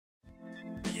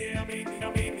Yeah, oh yeah,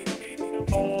 oh yeah,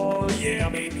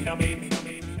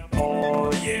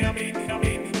 oh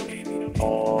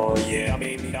yeah,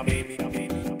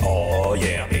 oh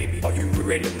yeah, are you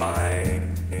ready to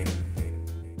mine?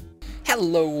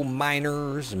 Hello,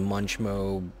 miners.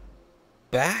 Munchmo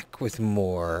back with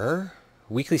more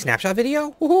weekly snapshot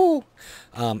video. Woohoo!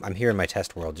 I'm here in my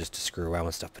test world just to screw around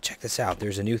with stuff, but check this out.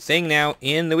 There's a new thing now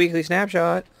in the weekly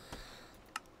snapshot.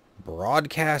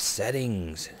 Broadcast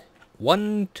settings.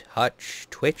 One-touch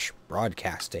Twitch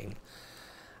broadcasting.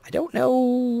 I don't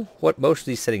know what most of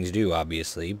these settings do,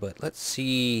 obviously, but let's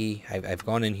see. I've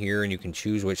gone in here and you can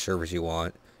choose which servers you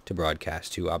want to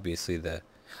broadcast to. Obviously the...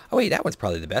 Oh wait, that one's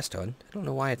probably the best one. I don't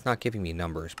know why it's not giving me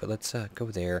numbers, but let's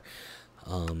go there.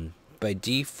 By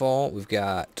default, we've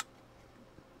got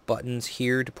buttons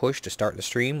here to push to start the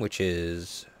stream, which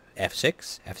is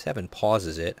F6. F7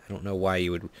 pauses it. I don't know why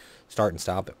you would start and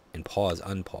stop it and pause,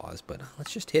 unpause, but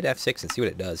let's just hit F6 and see what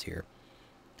it does here.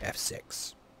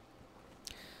 F6.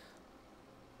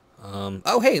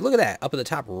 Oh, hey, look at that. Up at the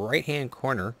top right-hand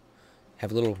corner, have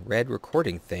a little red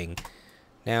recording thing.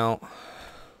 Now,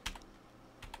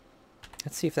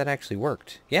 let's see if that actually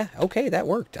worked. Yeah, okay, that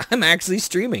worked. I'm actually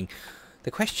streaming.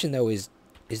 The question, though, is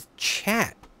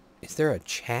chat. Is there a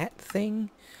chat thing?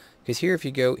 Because here, if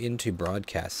you go into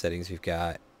broadcast settings, we've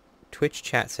got Twitch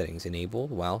chat settings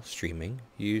enabled while streaming.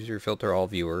 User filter all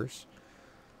viewers.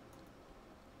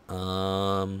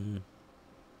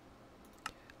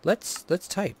 Let's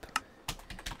type.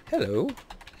 Hello,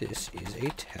 this is a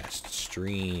test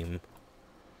stream.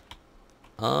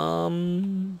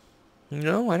 No,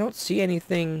 I don't see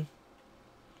anything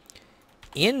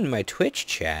in my Twitch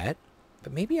chat,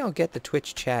 but maybe I'll get the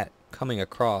Twitch chat coming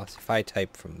across if I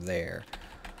type from there.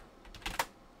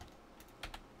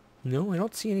 No, I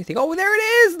don't see anything. Oh, there it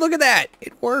is! Look at that!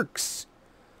 It works!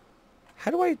 How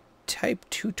do I type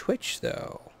to Twitch,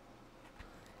 though?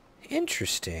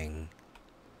 Interesting.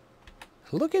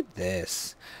 Look at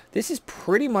this. This is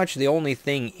pretty much the only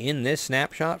thing in this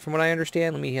snapshot, from what I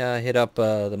understand. Let me hit up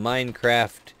the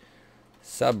Minecraft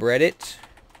subreddit.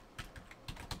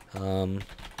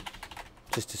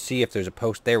 Just to see if there's a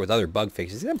post there with other bug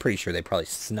fixes. I'm pretty sure they probably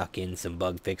snuck in some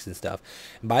bug fix and stuff.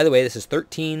 And by the way, this is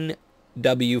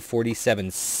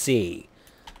 13W47C.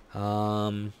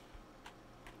 Oh,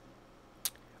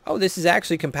 this is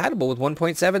actually compatible with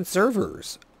 1.7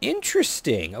 servers.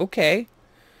 Interesting. Okay.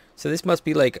 So this must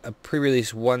be like a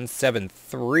pre-release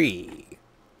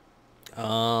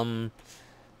 1.7.3.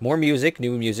 More music,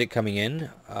 new music coming in.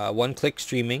 One-click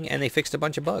streaming, and they fixed a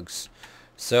bunch of bugs.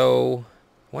 So,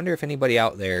 I wonder if anybody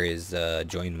out there is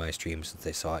joined my stream since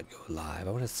they saw it go live.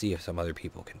 I want to see if some other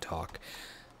people can talk.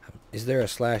 Is there a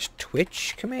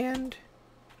 /Twitch command?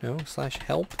 No,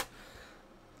 /help.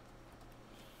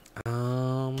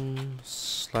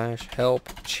 /help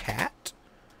chat.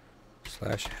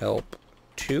 /help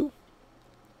 2.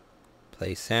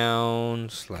 Play sound.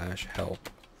 /help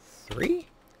 3.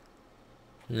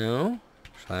 No.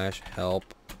 /help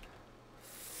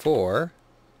 4.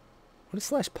 What is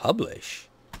 /publish?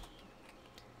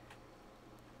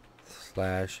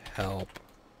 /help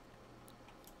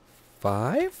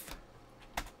 5?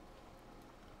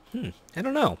 I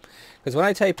don't know. Because when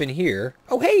I type in here...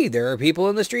 Oh, hey, there are people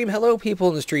in the stream. Hello, people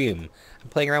in the stream. I'm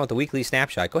playing around with the weekly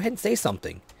snapshot. Go ahead and say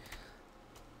something.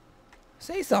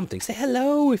 Say something. Say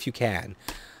hello if you can.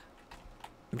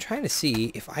 I'm trying to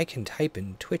see if I can type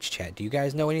in Twitch chat. Do you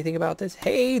guys know anything about this?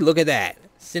 Hey, look at that.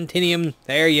 Centennium.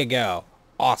 There you go.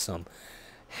 Awesome.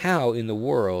 How in the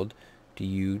world do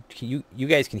you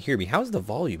guys can hear me? How's the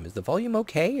volume? Is the volume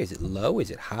okay? Is it low? Is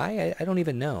it high? I don't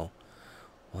even know.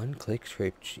 One-click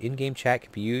script. In-game chat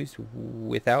can be used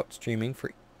without streaming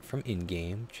from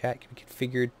in-game. Chat can be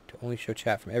configured to only show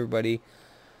chat from everybody.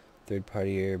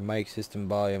 Third-party mic system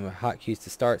volume. Hotkeys to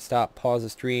start, stop, pause the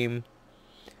stream.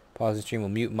 Pause the stream will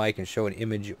mute mic and show an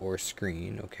image or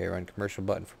screen. Okay, run commercial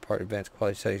button for part advanced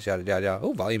quality settings. Yada yada yada.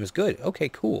 Oh, volume is good. Okay,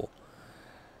 cool.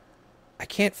 I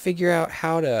can't figure out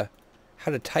how to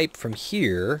type from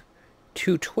here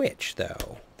to Twitch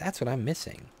though. That's what I'm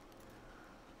missing.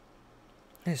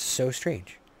 That is so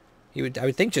strange. I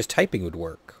would think just typing would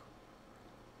work,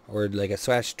 or like a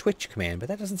 /Twitch command, but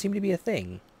that doesn't seem to be a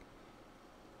thing.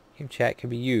 Game chat can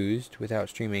be used without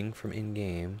streaming from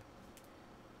in-game.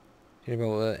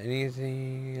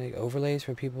 Anything like overlays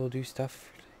for people to do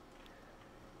stuff?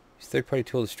 Use third-party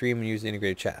tool to stream and use the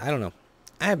integrated chat. I don't know.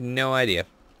 I have no idea.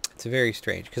 It's very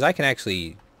strange because I can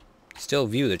actually still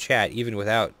view the chat even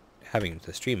without having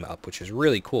the stream up, which is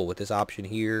really cool with this option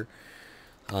here.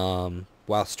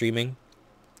 While streaming,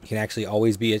 you can actually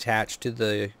always be attached to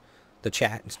the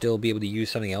chat and still be able to use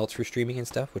something else for streaming and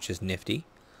stuff, which is nifty.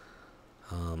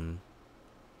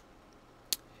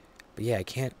 But yeah, I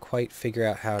can't quite figure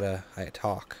out how to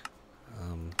talk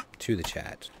to the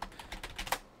chat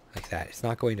like that. It's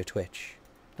not going to Twitch.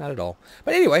 Not at all.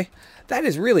 But anyway, that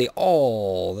is really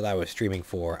all that I was streaming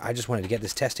for. I just wanted to get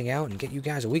this testing out and get you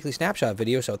guys a weekly snapshot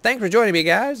video. So thanks for joining me,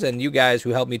 guys, and you guys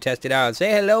who helped me test it out. Say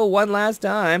hello one last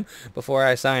time before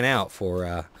I sign out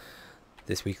for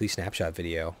this weekly snapshot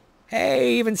video.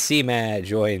 Hey, even CMAD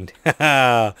joined.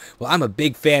 Well, I'm a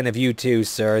big fan of you too,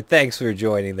 sir. Thanks for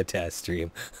joining the test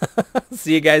stream.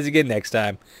 See you guys again next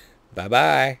time.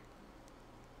 Bye-bye.